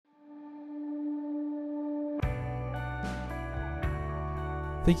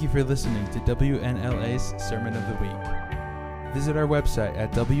Thank you for listening to WNLA's Sermon of the Week. Visit our website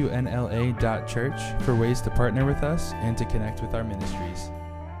at wnla.church for ways to partner with us and to connect with our ministries.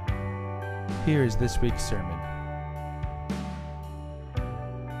 Here is this week's sermon.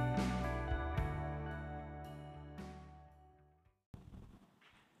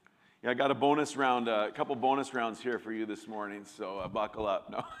 Yeah, I got a bonus round, a couple bonus rounds here for you this morning, so buckle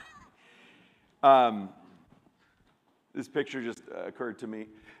up. No. This picture just occurred to me.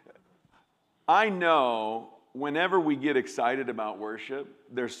 I know whenever we get excited about worship,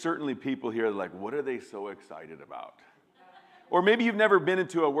 there's certainly people here that are like, what are they so excited about? Or maybe you've never been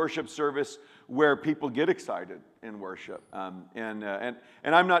into a worship service where people get excited in worship. And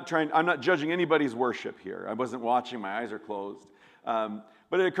I'm not judging anybody's worship here. I wasn't watching, my eyes are closed.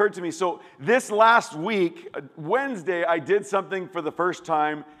 But it occurred to me, so this last week, Wednesday, I did something for the first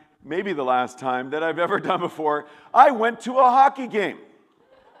time, maybe the last time, that I've ever done before. I went to a hockey game.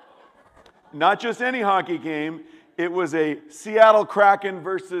 Not just any hockey game. It was a Seattle Kraken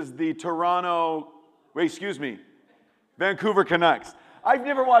versus the Vancouver Canucks. I've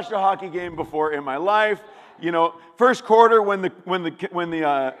never watched a hockey game before in my life. You know, first quarter when the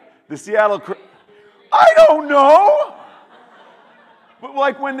Seattle, I don't know. But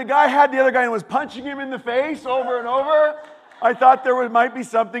like when the guy had the other guy and was punching him in the face over and over, I thought might be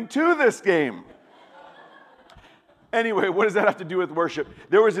something to this game. Anyway, what does that have to do with worship?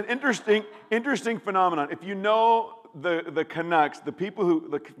 There was an interesting phenomenon. If you know the Canucks, the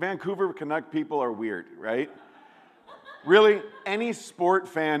Vancouver Canuck people are weird, right? Really, any sport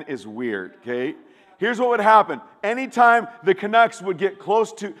fan is weird, okay? Here's what would happen. Anytime the Canucks would get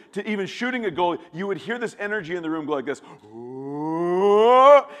close to even shooting a goal, you would hear this energy in the room go like this.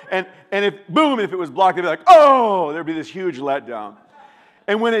 And if it was blocked, they'd be like, oh, there'd be this huge letdown.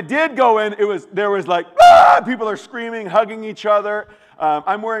 And when it did go in, there was like, people are screaming, hugging each other.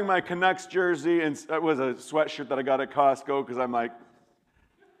 I'm wearing my Canucks jersey, and it was a sweatshirt that I got at Costco because I'm like,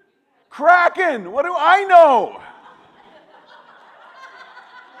 Kraken, what do I know?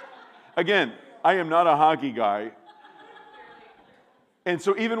 Again, I am not a hockey guy. And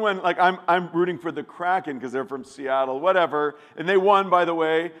so even when, like, I'm rooting for the Kraken because they're from Seattle, whatever, and they won, by the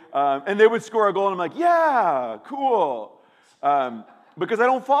way, and they would score a goal, and I'm like, yeah, cool. Because I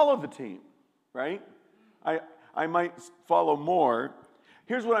don't follow the team, right? I might follow more.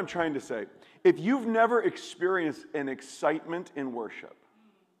 Here's what I'm trying to say. If you've never experienced an excitement in worship,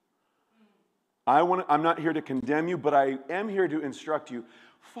 I'm not here to condemn you, but I am here to instruct you.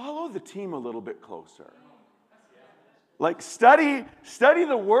 Follow the team a little bit closer. Like study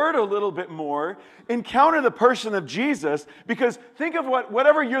the Word a little bit more, encounter the person of Jesus, because think of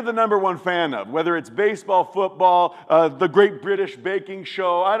whatever you're the number one fan of, whether it's baseball, football, the Great British Baking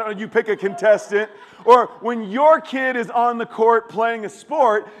Show, I don't know, you pick a contestant, or when your kid is on the court playing a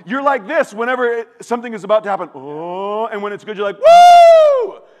sport, you're like this whenever something is about to happen, oh, and when it's good, you're like,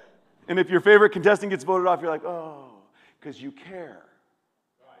 woo! And if your favorite contestant gets voted off, you're like, oh, because you care.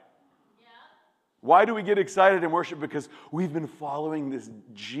 Why do we get excited in worship? Because we've been following this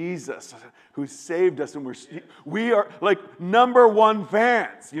Jesus who saved us, and we are like number one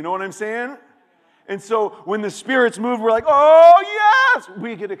fans. You know what I'm saying? And so when the spirits move, we're like, oh yes,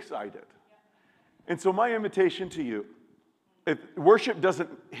 we get excited. And so my invitation to you, if worship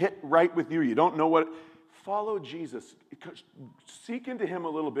doesn't hit right with you, you don't know follow Jesus. Seek into him a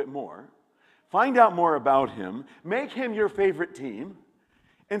little bit more. Find out more about him. Make him your favorite team.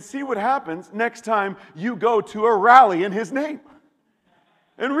 And see what happens next time you go to a rally in his name.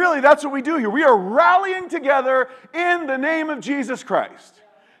 And really, that's what we do here. We are rallying together in the name of Jesus Christ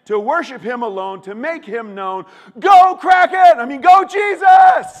to worship him alone, to make him known. Go Kraken! Go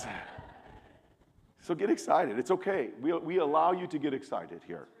Jesus! So get excited. It's okay. We allow you to get excited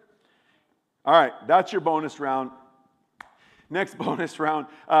here. All right, that's your bonus round. Next bonus round.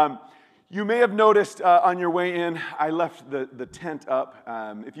 You may have noticed on your way in, I left the tent up.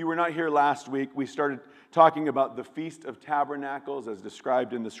 If you were not here last week, we started talking about the Feast of Tabernacles as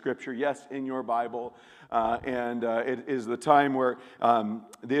described in the Scripture, yes, in your Bible. And it is the time where the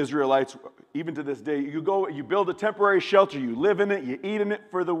Israelites, even to this day, you build a temporary shelter, you live in it, you eat in it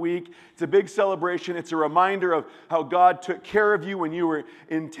for the week. It's a big celebration. It's a reminder of how God took care of you when you were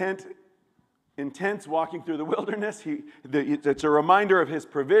in tents walking through the wilderness. It's a reminder of his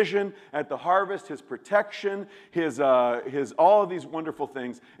provision at the harvest, his protection, his all of these wonderful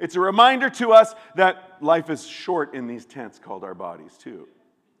things. It's a reminder to us that life is short in these tents called our bodies too.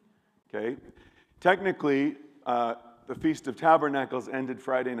 Okay? Technically, the Feast of Tabernacles ended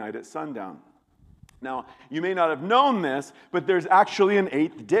Friday night at sundown. Now, you may not have known this, but there's actually an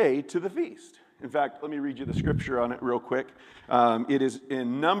 8th day to the feast. In fact, let me read you the scripture on it real quick. It is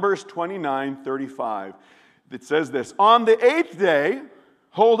in Numbers 29:35. It says this, "On the 8th day,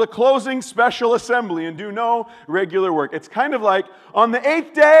 hold a closing special assembly and do no regular work." It's kind of like on the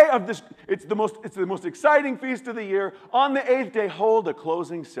 8th day of this, it's the most exciting feast of the year. On the 8th day, hold a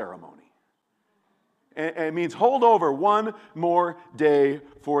closing ceremony. And it means hold over one more day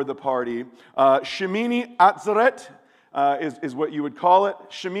for the party. Shemini Atzeret is what you would call it.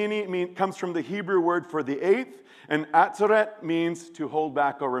 Shemini comes from the Hebrew word for the 8th, and Atzeret means to hold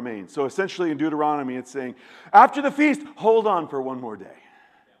back or remain. So essentially in Deuteronomy, it's saying, after the feast, hold on for one more day.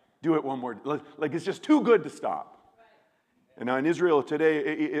 Do it one more day. Like it's just too good to stop. And now in Israel today,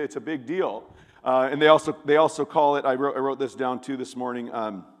 it's a big deal. And they also call it, I wrote this down too this morning,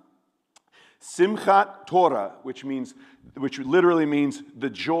 Simchat Torah, which literally means the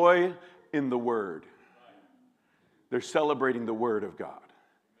joy in the Word. They're celebrating the Word of God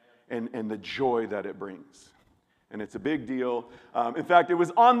and the joy that it brings. And it's a big deal. In fact, it was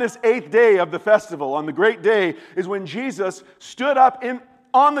on this 8th day of the festival, on the great day, is when Jesus stood up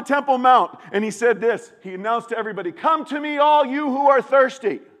on the Temple Mount and he said this. He announced to everybody, "Come to me, all you who are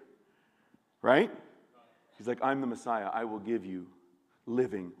thirsty." Right? He's like, "I'm the Messiah. I will give you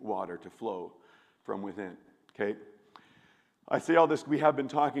living water to flow from within." Okay? I say all this, we have been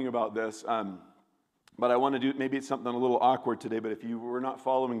talking about this, but I want to do, maybe it's something a little awkward today, but if you were not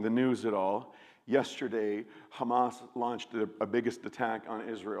following the news at all, yesterday Hamas launched the biggest attack on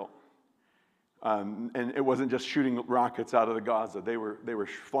Israel. And it wasn't just shooting rockets out of the Gaza. They were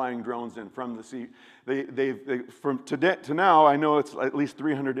flying drones in from the sea. From to now, I know it's at least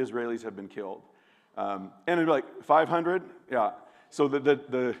 300 Israelis have been killed. And it'd be like 500? Yeah. So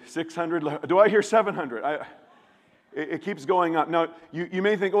the 600, do I hear 700? It keeps going up. Now, you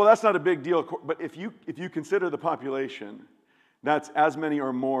may think, well, that's not a big deal. But if you consider the population, that's as many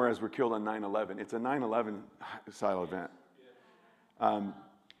or more as were killed on 9/11. It's a 9/11 style event.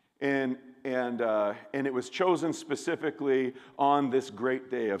 And it was chosen specifically on this great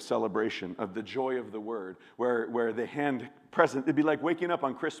day of celebration, of the joy of the Word, where the hand present, it'd be like waking up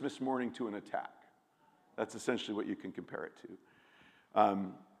on Christmas morning to an attack. That's essentially what you can compare it to.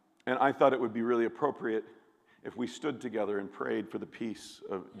 And I thought it would be really appropriate if we stood together and prayed for the peace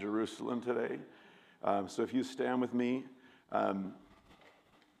of Jerusalem today. So if you stand with me.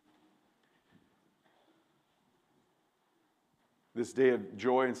 This day of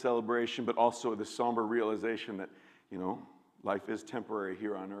joy and celebration, but also the somber realization that, life is temporary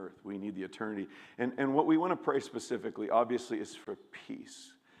here on earth. We need the eternity. And what we want to pray specifically, obviously, is for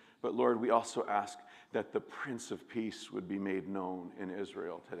peace. But Lord, we also ask that the Prince of Peace would be made known in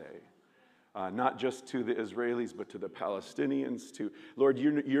Israel today. Not just to the Israelis, but to the Palestinians. Lord,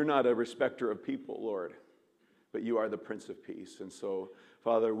 you're not a respecter of people, Lord, but you are the Prince of Peace. And so,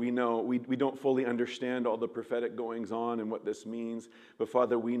 Father, we know we don't fully understand all the prophetic goings on and what this means. But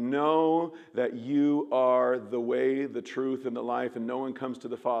Father, we know that you are the way, the truth, and the life, and no one comes to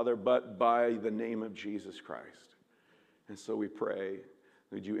the Father but by the name of Jesus Christ. And so we pray,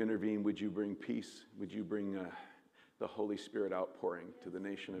 would you intervene? Would you bring peace? Would you bring the Holy Spirit outpouring to the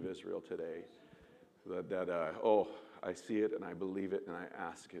nation of Israel today? I see it and I believe it and I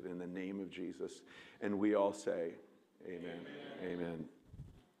ask it in the name of Jesus. And we all say, amen. Amen.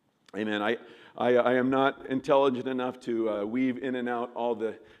 Amen. I am not intelligent enough to weave in and out all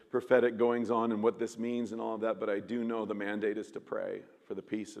the prophetic goings on and what this means and all of that, but I do know the mandate is to pray for the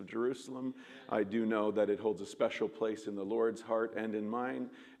peace of Jerusalem. I do know that it holds a special place in the Lord's heart and in mine,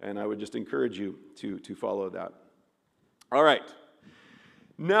 and I would just encourage you to follow that. All right.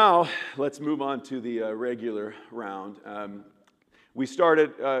 Now, let's move on to the regular round. We've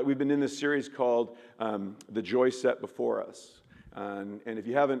been in this series called The Joy Set Before Us. And if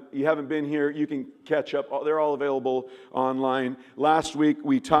you haven't been here, you can catch up. They're all available online. Last week,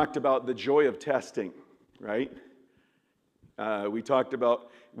 we talked about the joy of testing, right? We talked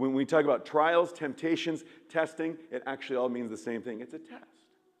about, when we talk about trials, temptations, testing, it actually all means the same thing. It's a test.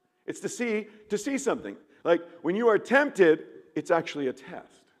 It's to see something. Like, when you are tempted, it's actually a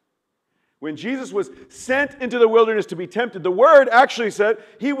test. When Jesus was sent into the wilderness to be tempted, the word actually said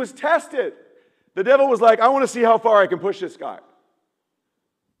he was tested. The devil was like, I want to see how far I can push this guy.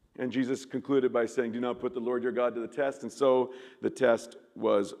 And Jesus concluded by saying, do not put the Lord your God to the test. And so the test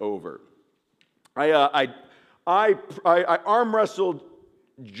was over. I arm wrestled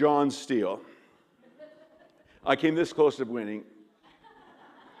John Steele. I came this close to winning.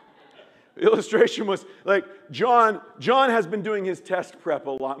 The illustration was like, John has been doing his test prep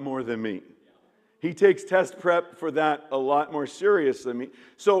a lot more than me. He takes test prep for that a lot more serious than me.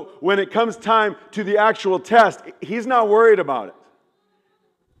 So when it comes time to the actual test, he's not worried about it.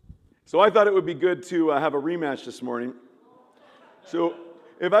 So I thought it would be good to have a rematch this morning. So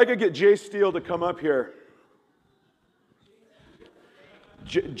if I could get Jay Steele to come up here.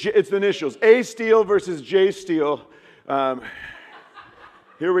 It's the initials. A Steele versus J Steele.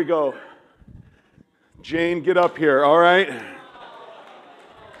 Here we go. Jane, get up here, all right?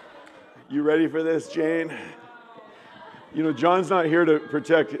 You ready for this, Jane? You know, John's not here to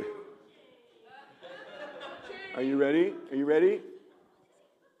protect you. Are you ready? Are you ready?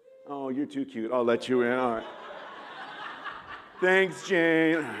 Oh, you're too cute. I'll let you in. All right. Thanks,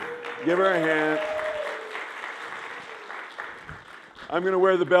 Jane. Give her a hand. I'm going to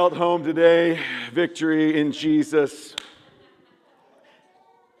wear the belt home today. Victory in Jesus.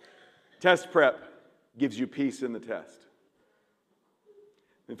 Test prep gives you peace in the test.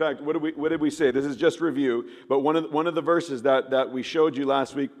 In fact, what did we say? This is just review, but one of the verses that we showed you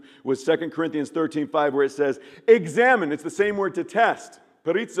last week was 2 Corinthians 13:5, where it says, examine. It's the same word to test.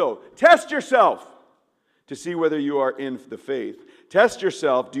 Perizo. Test yourself to see whether you are in the faith. Test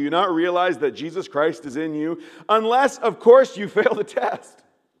yourself. Do you not realize that Jesus Christ is in you? Unless, of course, you fail the test.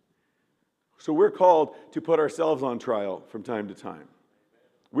 So we're called to put ourselves on trial from time to time.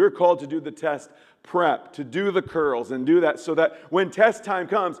 We're called to do the test prep, to do the curls and do that so that when test time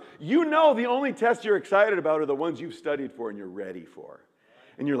comes, you know the only tests you're excited about are the ones you've studied for and you're ready for.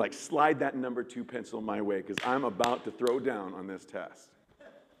 And you're like, slide that number 2 pencil my way because I'm about to throw down on this test.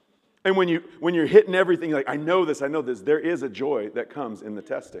 And when you're hitting everything, like, I know this, there is a joy that comes in the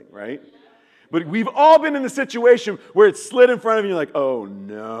testing, right? But we've all been in the situation where it's slid in front of you, you're like, oh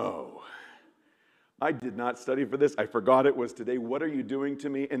no. I did not study for this. I forgot it was today. What are you doing to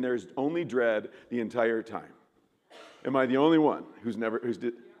me? And there's only dread the entire time. Am I the only one who's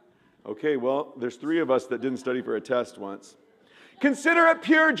did? Okay, well, there's 3 of us that didn't study for a test once. Consider it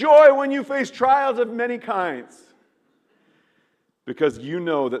pure joy when you face trials of many kinds, because you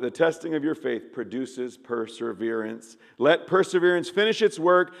know that the testing of your faith produces perseverance. Let perseverance finish its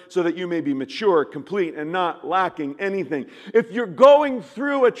work so that you may be mature, complete, and not lacking anything. If you're going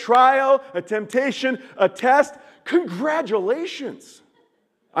through a trial, a temptation, a test, congratulations.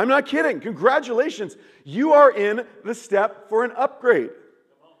 I'm not kidding. Congratulations. You are in the step for an upgrade.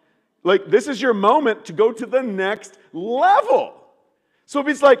 Like, this is your moment to go to the next level. So if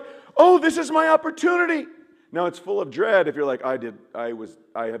it's like, oh, this is my opportunity. Now, it's full of dread if you're like, I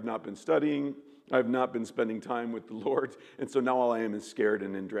have not been studying, I have not been spending time with the Lord, and so now all I am is scared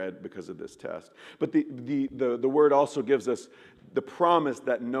and in dread because of this test. But the word also gives us the promise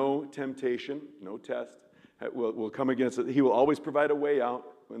that no temptation, no test will come against it. He will always provide a way out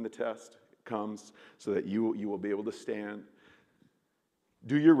when the test comes so that you will be able to stand.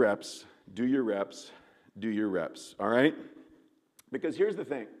 Do your reps, do your reps, do your reps, all right? Because here's the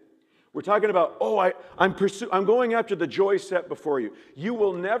thing. We're talking about, I'm going after the joy set before you. You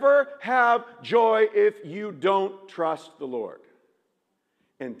will never have joy if you don't trust the Lord.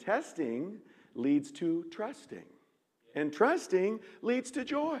 And testing leads to trusting. And trusting leads to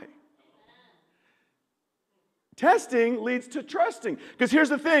joy. Testing leads to trusting. Because here's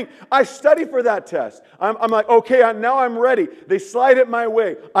the thing. I study for that test. I'm like, okay, now I'm ready. They slide it my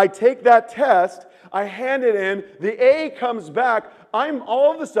way. I take that test. I hand it in. The A comes back. I'm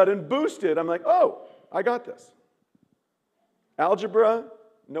all of a sudden boosted. I'm like, oh, I got this. Algebra,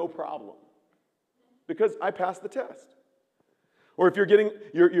 no problem. Because I passed the test. Or if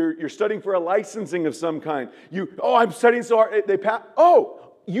you're studying for a licensing of some kind. I'm studying so hard. They pass.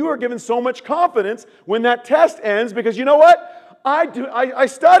 Oh, you are given so much confidence when that test ends because you know what? I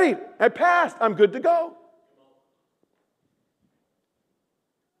studied. I passed. I'm good to go.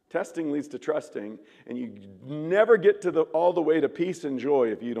 Testing leads to trusting, and you never get to all the way to peace and joy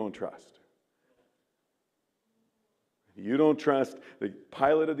if you don't trust. If you don't trust the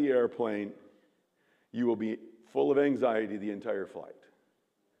pilot of the airplane, you will be full of anxiety the entire flight.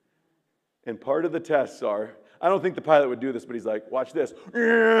 And part of the tests are, I don't think the pilot would do this, but he's like, watch this,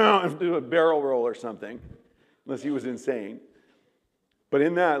 do a barrel roll or something, unless he was insane. But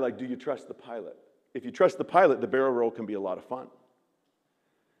in that, like, do you trust the pilot? If you trust the pilot, the barrel roll can be a lot of fun.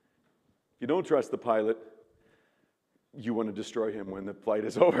 If you don't trust the pilot, you want to destroy him when the flight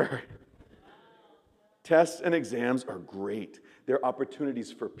is over. Tests and exams are great. They're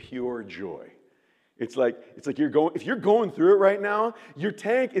opportunities for pure joy. It's like if you're going through it right now, your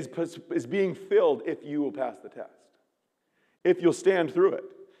tank is being filled if you will pass the test. If you'll stand through it.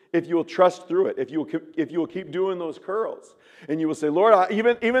 If you will trust through it. If you will keep doing those curls. And you will say, Lord,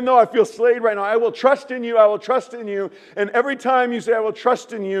 even though I feel slayed right now, I will trust in you, I will trust in you. And every time you say, I will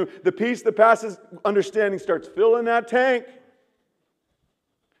trust in you, the peace that passes understanding starts filling that tank.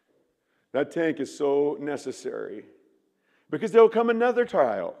 That tank is so necessary Because there'll come another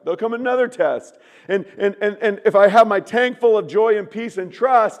trial. There'll come another test. And if I have my tank full of joy and peace and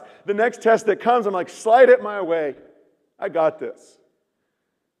trust, the next test that comes, I'm like, slide it my way. I got this.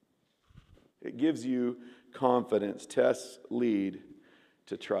 It gives you confidence. Tests lead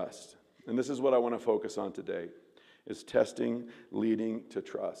to trust. And this is what I want to focus on today, is testing leading to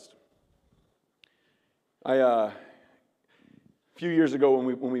trust. A few years ago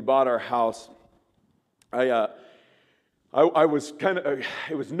when we bought our house, I was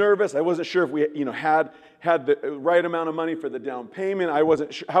it was nervous. I wasn't sure if we, had the right amount of money for the down payment. I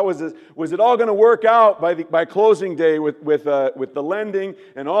wasn't sure, was it all going to work out by closing day with the lending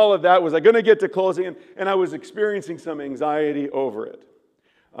and all of that? Was I going to get to closing? And I was experiencing some anxiety over it.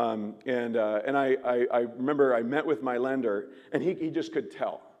 And I remember I met with my lender, and he just could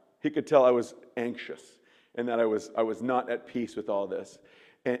tell. He could tell I was anxious and that I was not at peace with all this.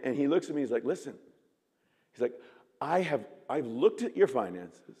 And he looks at me, he's like, listen. He's like, I've looked at your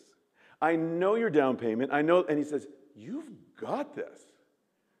finances. I know your down payment. I know, and he says, you've got this.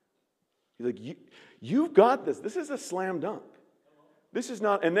 He's like, you've got this. This is a slam dunk. This is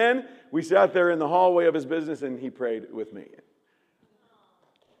not, and then we sat there in the hallway of his business and he prayed with me.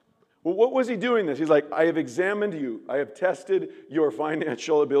 Well, what was he doing this? He's like, I have examined you. I have tested your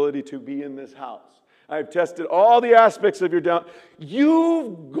financial ability to be in this house. I have tested all the aspects of your down.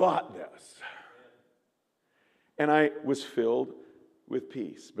 You've got this. And I was filled with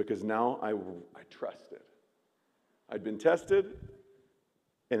peace because now I trusted. I'd been tested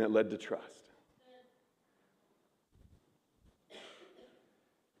and it led to trust.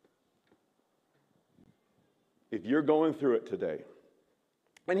 If you're going through it today,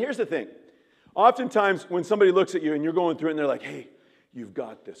 and here's the thing. Oftentimes when somebody looks at you and you're going through it and they're like, hey, you've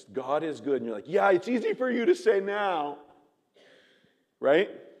got this. God is good. And you're like, yeah, it's easy for you to say now. Right?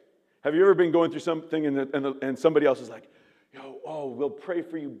 Have you ever been going through something and somebody else is like, we'll pray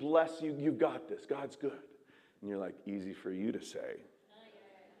for you, bless you, you've got this. God's good. And you're like, easy for you to say.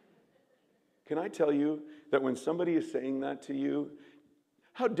 Can I tell you that when somebody is saying that to you,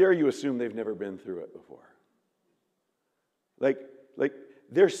 how dare you assume they've never been through it before? Like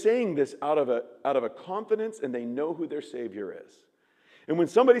they're saying this out of a confidence, and they know who their Savior is. And when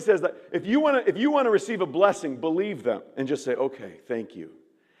somebody says that, if you want to receive a blessing, believe them and just say, okay, thank you.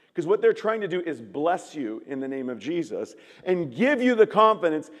 Because what they're trying to do is bless you in the name of Jesus and give you the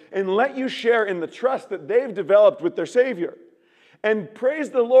confidence and let you share in the trust that they've developed with their Savior. And praise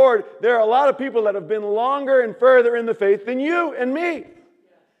the Lord, there are a lot of people that have been longer and further in the faith than you and me.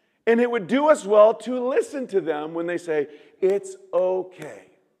 And it would do us well to listen to them when they say, it's okay.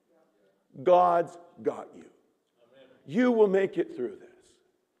 God's got you. You will make it through this.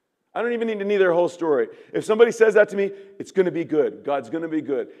 I don't even need to know their whole story. If somebody says that to me, it's going to be good. God's going to be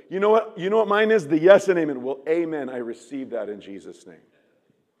good. You know what? You know what mine is? The yes and amen. Well, amen. I receive that in Jesus' name.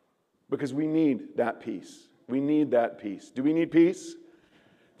 Because we need that peace. We need that peace. Do we need peace?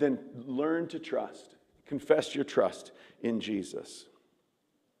 Then learn to trust. Confess your trust in Jesus.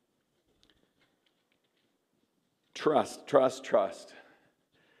 Trust, trust, trust.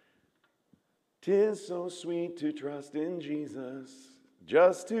 'Tis so sweet to trust in Jesus,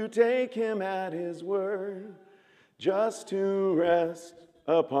 just to take him at his word, just to rest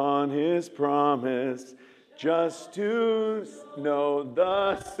upon his promise, just to know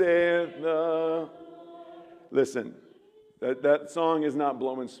thus saith the... Listen, that song is not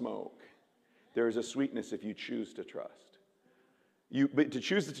blowing smoke. There is a sweetness if you choose to trust. But to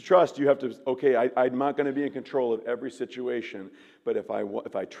choose to trust, you have to, okay, I'm not going to be in control of every situation, but if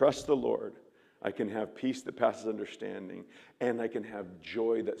I trust the Lord, I can have peace that passes understanding, and I can have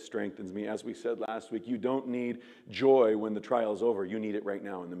joy that strengthens me. As we said last week, you don't need joy when the trial's over. You need it right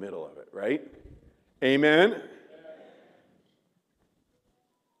now in the middle of it, right? Amen?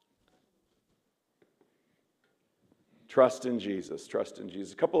 Trust in Jesus. Trust in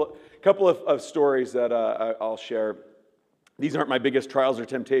Jesus. A couple of stories that I'll share. These aren't my biggest trials or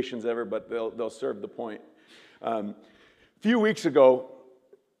temptations ever, but they'll serve the point. A few weeks ago,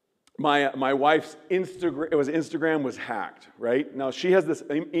 my wife's Instagram was hacked, right? Now, she has this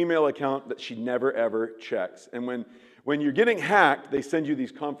email account that she never, ever checks. And when you're getting hacked, they send you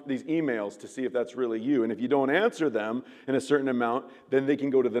these emails to see if that's really you. And if you don't answer them in a certain amount, then they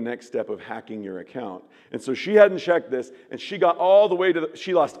can go to the next step of hacking your account. And so she hadn't checked this, and she got all the way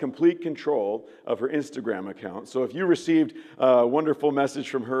she lost complete control of her Instagram account. So if you received a wonderful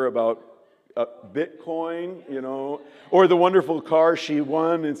message from her about Bitcoin, or the wonderful car she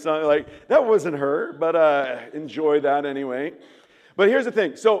won, and something like that wasn't her, but enjoy that anyway. But here's the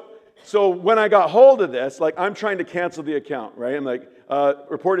thing. So when I got hold of this, I'm trying to cancel the account, right? I'm like,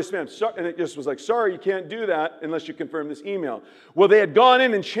 reported spam. And it just was like, sorry, you can't do that unless you confirm this email. Well, they had gone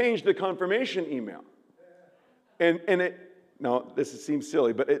in and changed the confirmation email. And it, now this seems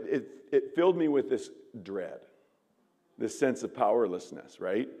silly, but it filled me with this dread, this sense of powerlessness,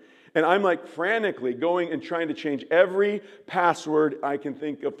 right? And I'm like frantically going and trying to change every password I can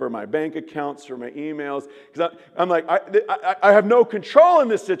think of for my bank accounts, for my emails. Because I'm like, I have no control in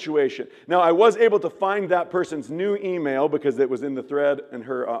this situation. Now, I was able to find that person's new email because it was in the thread in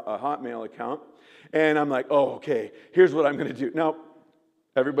her Hotmail account. And I'm like, oh, okay, here's what I'm going to do. Now,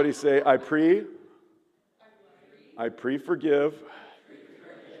 everybody say, I pre-forgive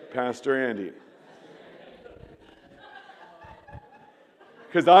Pastor Andy.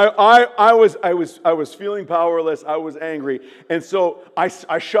 Because I was feeling powerless. I was angry. And so I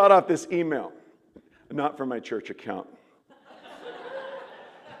shot off this email, not from my church account.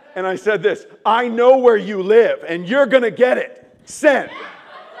 And I said this, I know where you live, and you're going to get it. Send.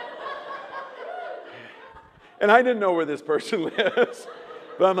 And I didn't know where this person lives.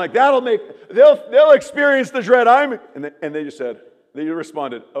 But I'm like, they'll experience the dread and they just said, they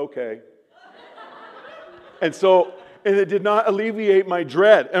responded, okay. And it did not alleviate my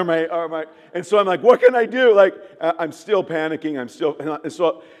dread. And so I'm like, what can I do? Like, I'm still panicking. And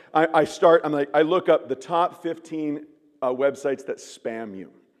so I look up the top 15 websites that spam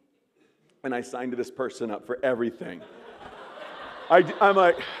you. And I signed this person up for everything. I'm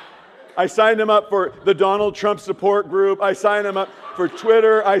like, I signed him up for the Donald Trump support group. I signed him up for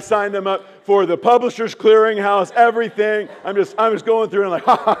Twitter. I signed him up for the Publishers Clearinghouse, everything. I'm just going through and like,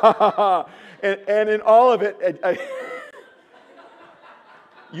 ha, ha, ha, ha, ha. And in all of it,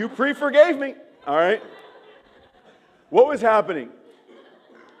 you pre-forgave me, all right? What was happening?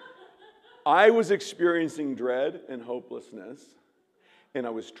 I was experiencing dread and hopelessness, and I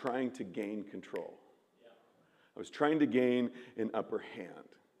was trying to gain control. I was trying to gain an upper hand.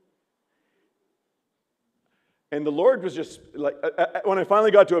 And the Lord was just like, when I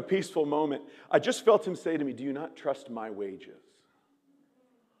finally got to a peaceful moment, I just felt him say to me, do you not trust my wages?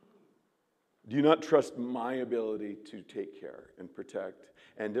 Do you not trust my ability to take care and protect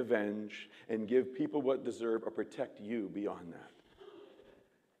and avenge and give people what deserve or protect you beyond that?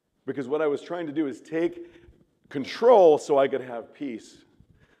 Because what I was trying to do is take control so I could have peace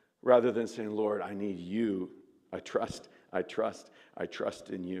rather than saying, Lord, I need you. I trust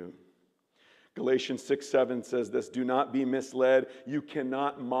in you. Galatians 6:7 says this, do not be misled. You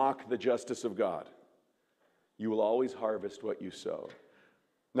cannot mock the justice of God. You will always harvest what you sow.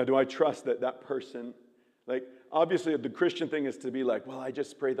 Now, do I trust that person, like, obviously the Christian thing is to be like, well, I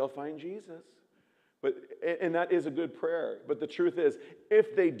just pray they'll find Jesus. And that is a good prayer. But the truth is,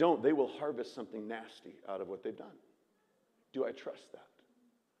 if they don't, they will harvest something nasty out of what they've done. Do I trust that?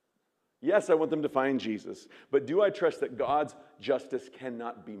 Yes, I want them to find Jesus. But do I trust that God's justice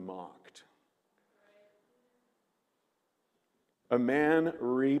cannot be mocked? A man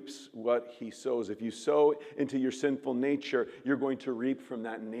reaps what he sows. If you sow into your sinful nature, you're going to reap from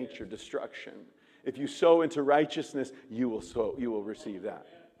that nature destruction. If you sow into righteousness, you will receive that.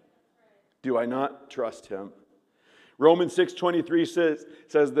 Do I not trust him? Romans 6:23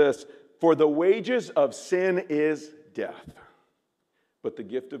 says this, for the wages of sin is death, but the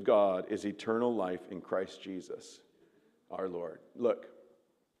gift of God is eternal life in Christ Jesus, our Lord. Look,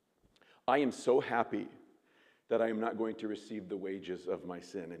 I am so happy that I am not going to receive the wages of my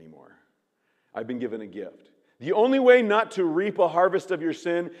sin anymore. I've been given a gift. The only way not to reap a harvest of your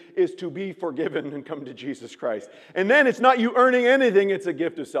sin is to be forgiven and come to Jesus Christ. And then it's not you earning anything, it's a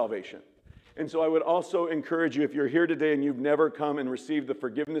gift of salvation. And so I would also encourage you, if you're here today and you've never come and received the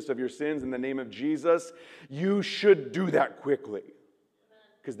forgiveness of your sins in the name of Jesus, you should do that quickly.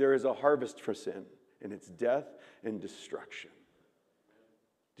 Because there is a harvest for sin, and it's death and destruction.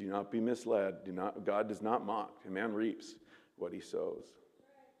 Do not be misled. God does not mock. A man reaps what he sows.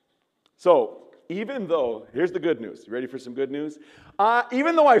 So, even though, here's the good news. You ready for some good news?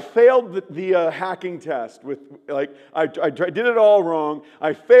 Even though I failed the hacking test, I did it all wrong,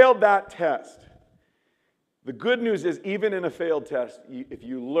 I failed that test. The good news is, even in a failed test, if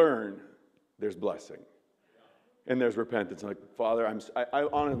you learn, there's blessing. And there's repentance. I'm like, Father, I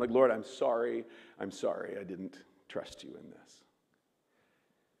honor him, like, Lord, I'm sorry I didn't trust you in this.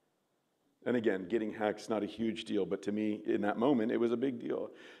 And again, getting hacked is not a huge deal, but to me, in that moment, it was a big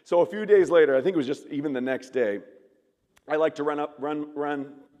deal. So a few days later, I think it was just even the next day, I like to run a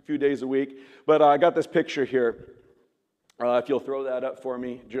few days a week, but I got this picture here. If you'll throw that up for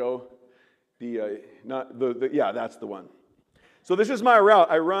me, Joe. Yeah, that's the one. So this is my route.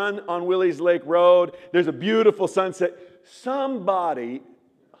 I run on Willie's Lake Road. There's a beautiful sunset. Somebody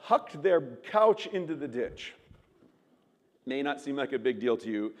hucked their couch into the ditch. May not seem like a big deal to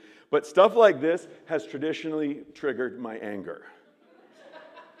you, but stuff like this has traditionally triggered my anger.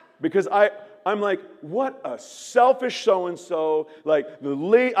 Because I'm like, what a selfish so-and-so. Like,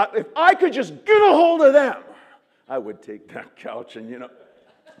 if I could just get a hold of them, I would take that couch and,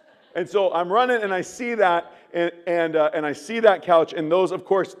 And so I'm running and I see that, and I see that couch, and those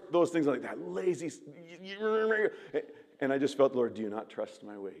things are like that lazy. And I just felt, Lord, do you not trust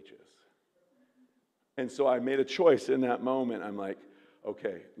my wages? And so I made a choice in that moment. I'm like,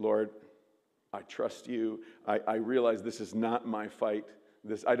 okay, Lord, I trust you. I realize this is not my fight.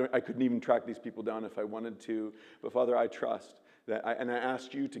 I couldn't even track these people down if I wanted to. But Father, I trust that, and I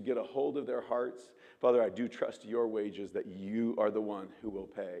asked you to get a hold of their hearts. Father, I do trust your wages, that you are the one who will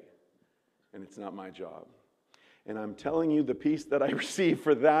pay. And it's not my job. And I'm telling you, the peace that I received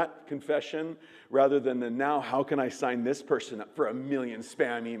for that confession, rather than the now, how can I sign this person up for 1 million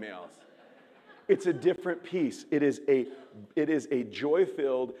spam emails? It's a different peace. It is a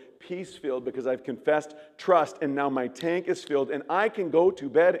joy-filled, peace-filled, because I've confessed trust, and now my tank is filled, and I can go to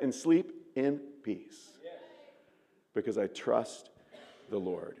bed and sleep in peace. Because I trust the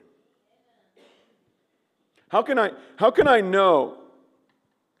Lord. How can I know?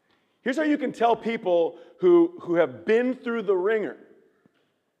 Here's how you can tell people who have been through the ringer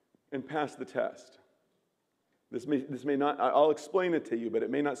and passed the test. This may not, I'll explain it to you, but it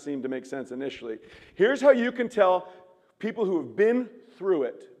may not seem to make sense initially. Here's how you can tell people who have been through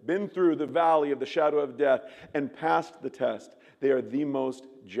it, been through the valley of the shadow of death, and passed the test. They are the most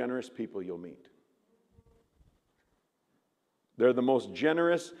generous people you'll meet. They're the most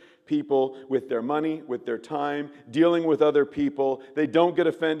generous people with their money, with their time, dealing with other people. They don't get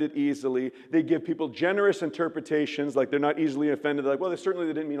offended easily. They give people generous interpretations, like they're not easily offended. They're like, well, they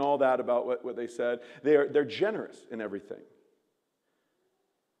didn't mean all that about what they said. They're generous in everything.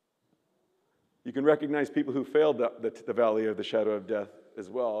 You can recognize people who failed the valley of the shadow of death as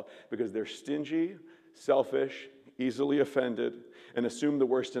well, because they're stingy, selfish, easily offended, and assume the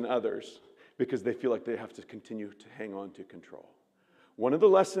worst in others, because they feel like they have to continue to hang on to control. One of the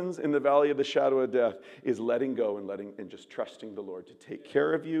lessons in the valley of the shadow of death is letting go and just trusting the Lord to take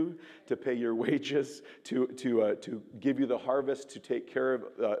care of you, to pay your wages, to give you the harvest, to take care of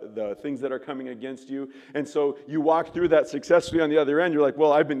the things that are coming against you. And so you walk through that successfully on the other end. You're like,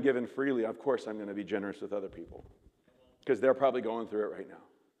 well, I've been given freely. Of course I'm going to be generous with other people, because they're probably going through it right now.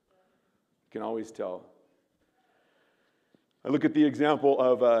 You can always tell. I look at the example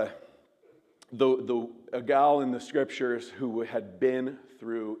of a gal in the scriptures who had been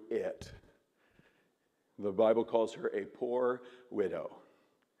through it. The Bible calls her a poor widow,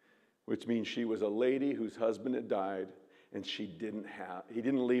 which means she was a lady whose husband had died, and he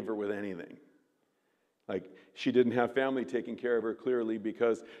didn't leave her with anything. Like, she didn't have family taking care of her, clearly,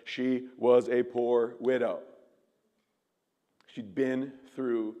 because she was a poor widow. She'd been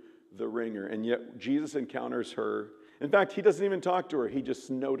through the ringer, and yet Jesus encounters her. In fact, he doesn't even talk to her. He just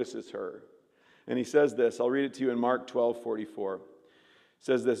notices her. And he says this. I'll read it to you in Mark 12:44. It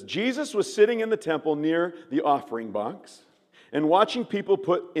says this: Jesus was sitting in the temple near the offering box and watching people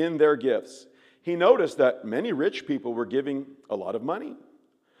put in their gifts. He noticed that many rich people were giving a lot of money.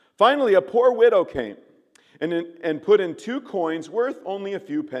 Finally, a poor widow came and put in 2 coins worth only a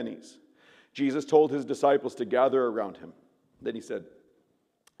few pennies. Jesus told his disciples to gather around him. Then he said,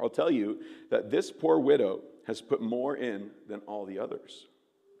 I'll tell you that this poor widow has put more in than all the others.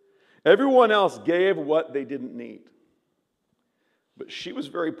 Everyone else gave what they didn't need. But she was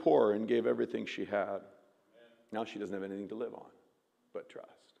very poor and gave everything she had. Now she doesn't have anything to live on but trust.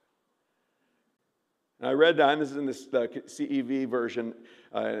 And I read that, and this is in this CEV version,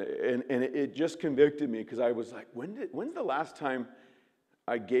 and it just convicted me, because I was like, when's the last time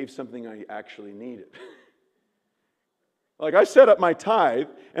I gave something I actually needed? Like, I set up my tithe,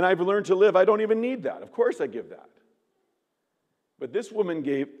 and I've learned to live. I don't even need that. Of course I give that. But this woman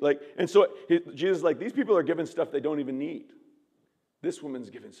gave, and so Jesus is like, these people are given stuff they don't even need. This woman's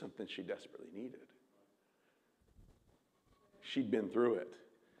given something she desperately needed. She'd been through it.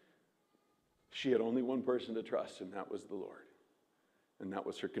 She had only one person to trust, and that was the Lord. And that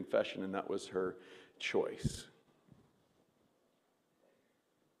was her confession, and that was her choice.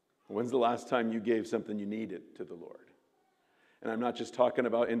 When's the last time you gave something you needed to the Lord? And I'm not just talking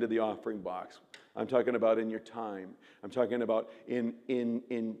about into the offering box. I'm talking about in your time. I'm talking about in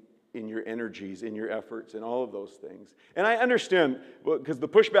your energies, in your efforts, and all of those things. And I understand, because the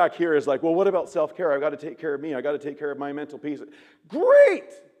pushback here is like, well, what about self-care? I've got to take care of me. I've got to take care of my mental peace.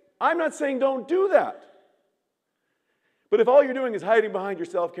 Great! I'm not saying don't do that. But if all you're doing is hiding behind your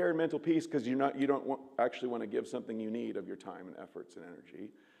self-care and mental peace because you don't actually want to give something you need of your time and efforts and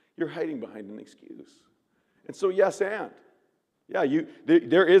energy, you're hiding behind an excuse. And so yes, and. Yeah,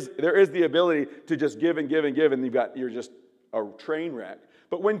 there is the ability to just give and give and give, and you're just a train wreck.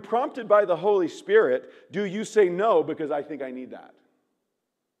 But when prompted by the Holy Spirit, do you say no because I think I need that?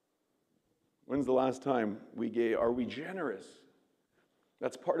 When's the last time we gave? Are we generous?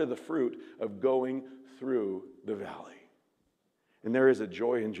 That's part of the fruit of going through the valley. And there is a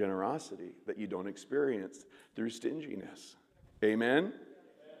joy and generosity that you don't experience through stinginess. Amen?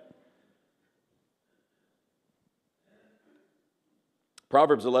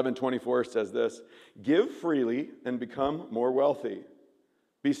 Proverbs 11:24 says this, "Give freely and become more wealthy.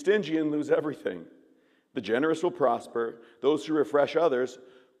 Be stingy and lose everything. The generous will prosper. Those who refresh others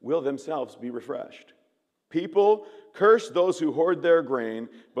will themselves be refreshed. People curse those who hoard their grain,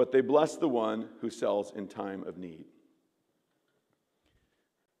 but they bless the one who sells in time of need."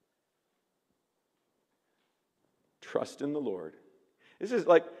 Trust in the Lord.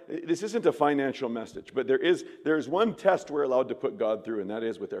 This isn't a financial message, but there's one test we're allowed to put God through, and that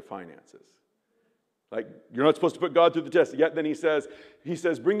is with our finances. Like, you're not supposed to put God through the test. Yet then he says,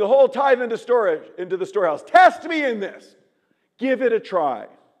 bring the whole tithe into the storehouse. Test me in this. Give it a try.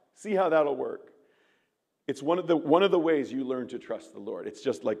 See how that'll work. It's one of the ways you learn to trust the Lord. It's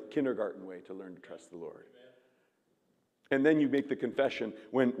just like kindergarten way to learn to trust the Lord. And then you make the confession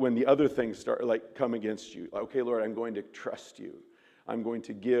when the other things start come against you. Okay, Lord, I'm going to trust you. I'm going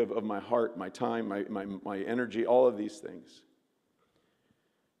to give of my heart, my time, my energy, all of these things.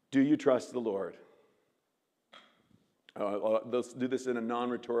 Do you trust the Lord? Let's do this in a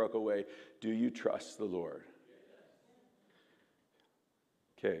non-rhetorical way. Do you trust the Lord?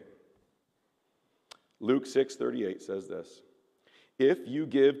 Okay. Luke 6:38 says this, "If you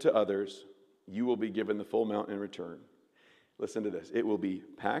give to others, you will be given the full amount in return." Listen to this. "It will be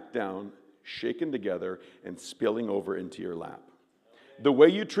packed down, shaken together, and spilling over into your lap." The way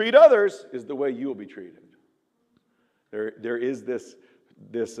you treat others is the way you will be treated. There is this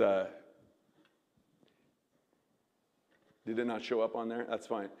did it not show up on there? That's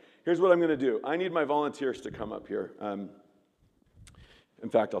fine. Here's what I'm going to do. I need my volunteers to come up here. In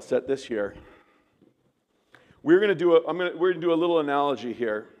fact, I'll set this here. We're going to do a little analogy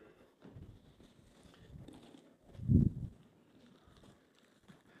here.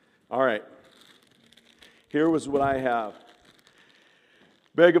 All right. Here was what I have.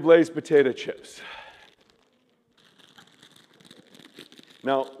 Bag of Lay's potato chips.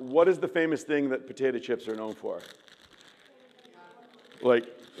 Now, what is the famous thing that potato chips are known for? Like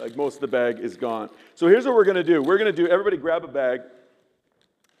most of the bag is gone. So here's what we're going to do. Everybody grab a bag.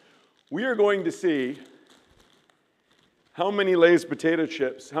 We are going to see how many Lay's potato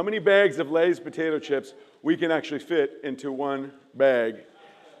chips, how many bags of Lay's potato chips we can actually fit into one bag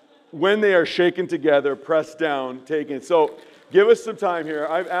when they are shaken together, pressed down, taken. So give us some time here.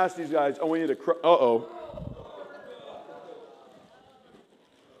 I've asked these guys, I want you to, uh-oh.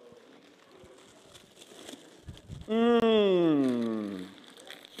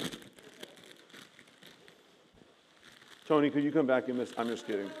 Tony, could you come back in this? I'm just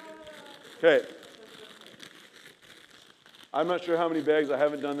kidding. Okay. I'm not sure how many bags. I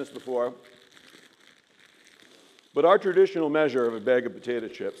haven't done this before. But our traditional measure of a bag of potato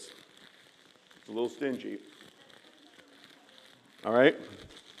chips is a little stingy. All right?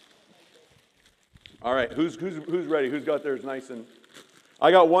 All right, who's ready? Who's got theirs nice and...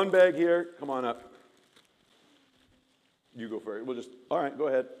 I got one bag here. Come on up. You go first. All right, go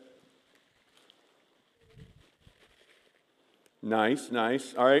ahead. Nice.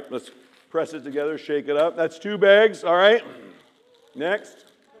 All right, let's press it together, shake it up. That's 2 bags, all right? Next.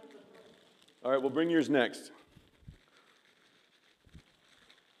 All right, we'll bring yours next.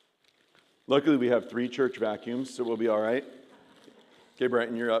 Luckily, we have 3 church vacuums, so we'll be all right. Okay,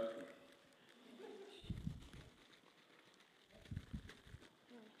 Brenton, you're up.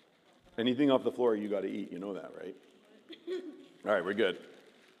 Anything off the floor, you got to eat. You know that, right? All right, we're good.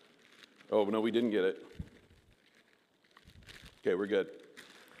 Oh, no, we didn't get it. Okay, we're good.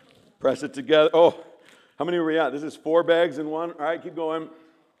 Press it together. Oh, how many are we at? This is 4 bags in one. All right, keep going.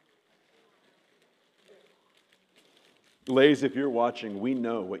 Lay's, if you're watching, we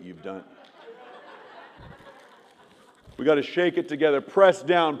know what you've done. We got to shake it together. Press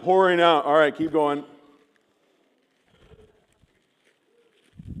down, pouring out. All right, keep going.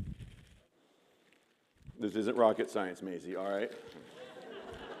 This isn't rocket science, Maisie. All right.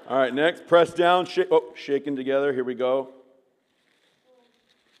 All right, next. Press down. Shaking together. Here we go.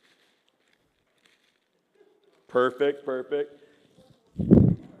 Perfect.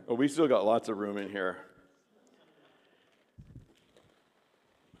 Oh, we still got lots of room in here.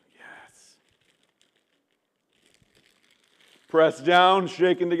 Yes. Press down,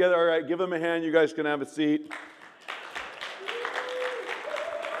 shaking together. All right, give them a hand. You guys can have a seat.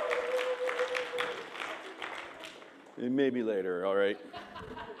 Maybe later, all right?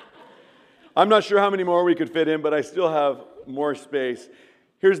 I'm not sure how many more we could fit in, but I still have more space.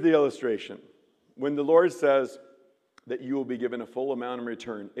 Here's the illustration. When the Lord says that you will be given a full amount in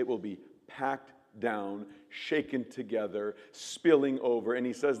return, it will be packed down, shaken together, spilling over. And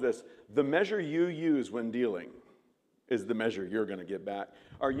he says this, the measure you use when dealing is the measure you're going to get back.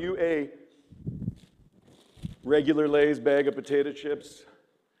 Are you a regular Lay's bag of potato chips?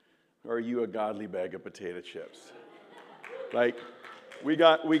 Or are you a godly bag of potato chips? Like, we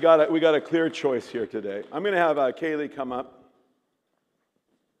got a clear choice here today. I'm going to have Kaylee come up.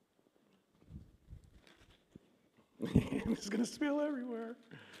 It's going to spill everywhere.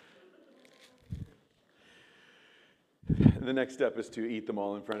 The next step is to eat them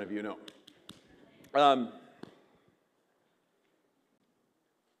all in front of you. No.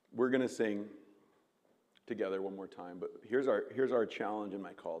 We're going to sing together one more time, but here's our challenge and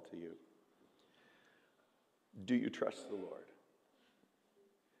my call to you. Do you trust the Lord?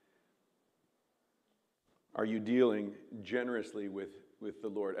 Are you dealing generously with the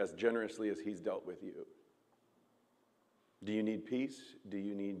Lord, as generously as he's dealt with you? Do you need peace? Do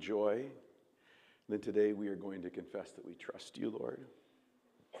you need joy? Then today we are going to confess that we trust you, Lord.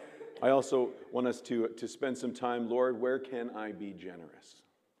 I also want us to spend some time, Lord, where can I be generous?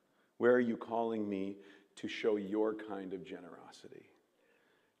 Where are you calling me to show your kind of generosity?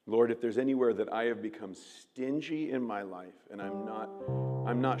 Lord, if there's anywhere that I have become stingy in my life and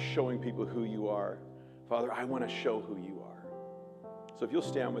I'm not showing people who you are, Father, I want to show who you are. So if you'll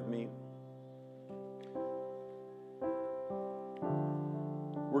stand with me.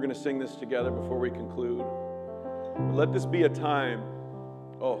 We're going to sing this together before we conclude. But let this be a time,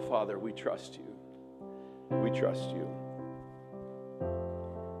 oh, Father, we trust you. We trust you.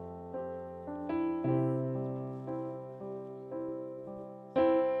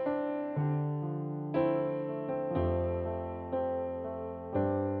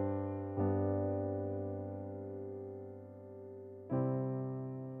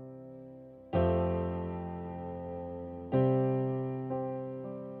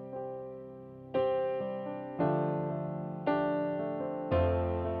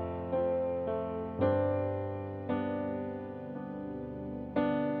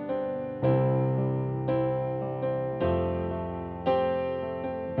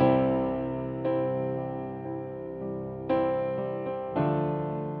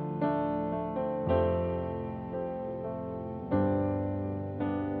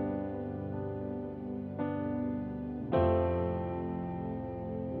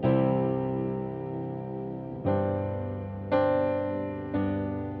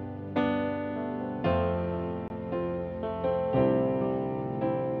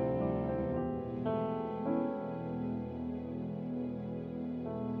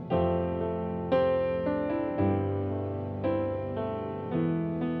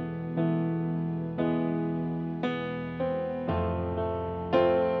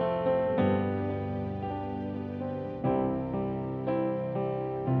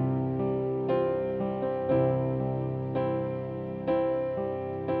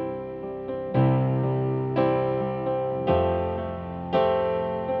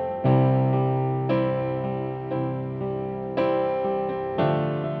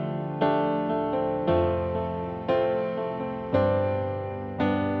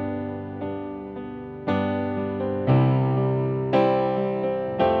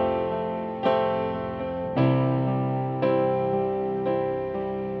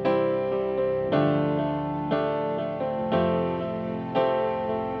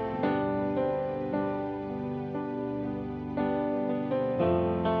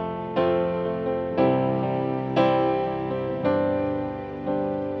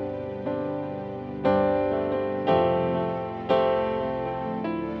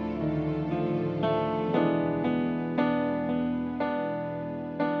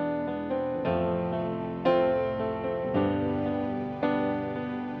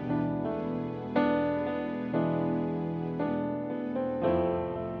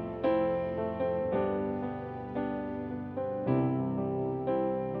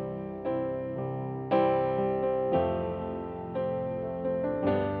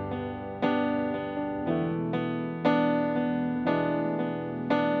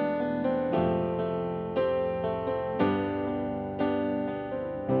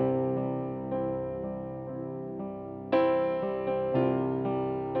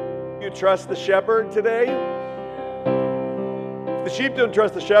 Trust the shepherd today? If the sheep don't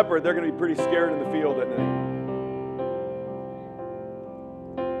trust the shepherd, they're going to be pretty scared in the field at night.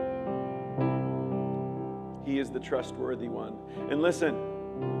 He is the trustworthy one. And listen,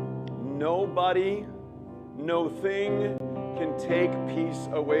 nobody No thing can take peace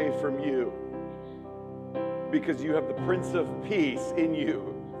away from you, because you have the Prince of Peace in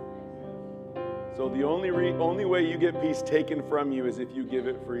you. So the only way you get peace taken from you is if you give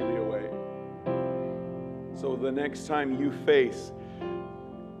it freely away. So the next time you face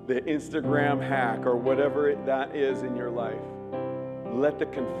the Instagram hack or whatever that is in your life, let the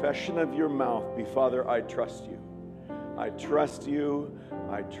confession of your mouth be, Father, I trust you. I trust you.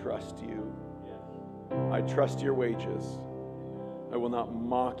 I trust you. I trust your wages. I will not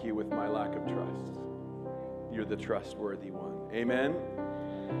mock you with my lack of trust. You're the trustworthy one. Amen?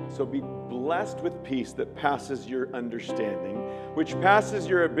 So be blessed with peace that passes your understanding, which passes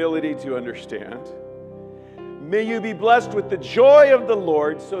your ability to understand. May you be blessed with the joy of the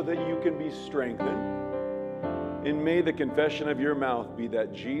Lord so that you can be strengthened. And may the confession of your mouth be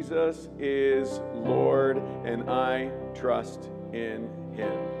that Jesus is Lord and I trust in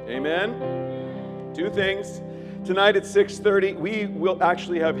him. Amen? Two things. Tonight at 6:30, we will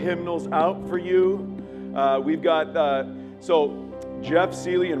actually have hymnals out for you. We've got, Jeff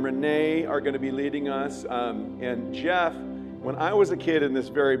Seeley and Renee are going to be leading us. And Jeff, when I was a kid in this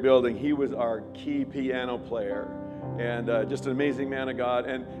very building, he was our key piano player. And just an amazing man of God.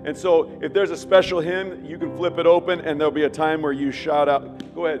 And so if there's a special hymn, you can flip it open and there'll be a time where you shout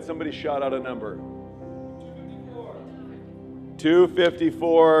out. Go ahead, somebody shout out a number. 254.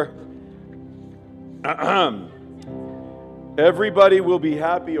 254. Everybody will be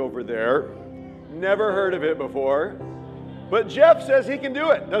happy over there. Never heard of it before. But Jeff says he can do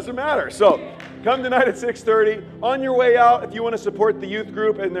it. Doesn't matter. So come tonight at 6:30. On your way out, if you want to support the youth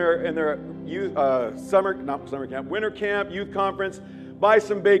group and their youth winter camp, youth conference, buy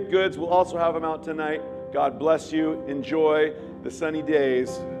some baked goods. We'll also have them out tonight. God bless you. Enjoy the sunny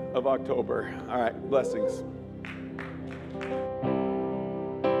days of October. All right. Blessings.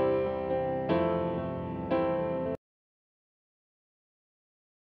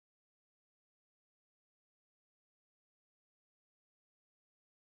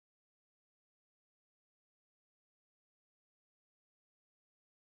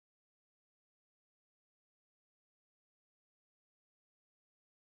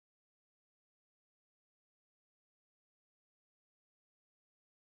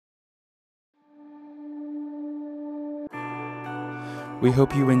 We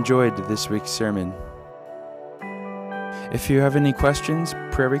hope you enjoyed this week's sermon. If you have any questions,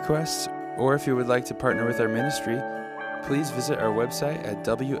 prayer requests, or if you would like to partner with our ministry, please visit our website at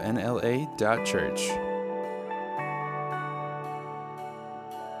wnla.church.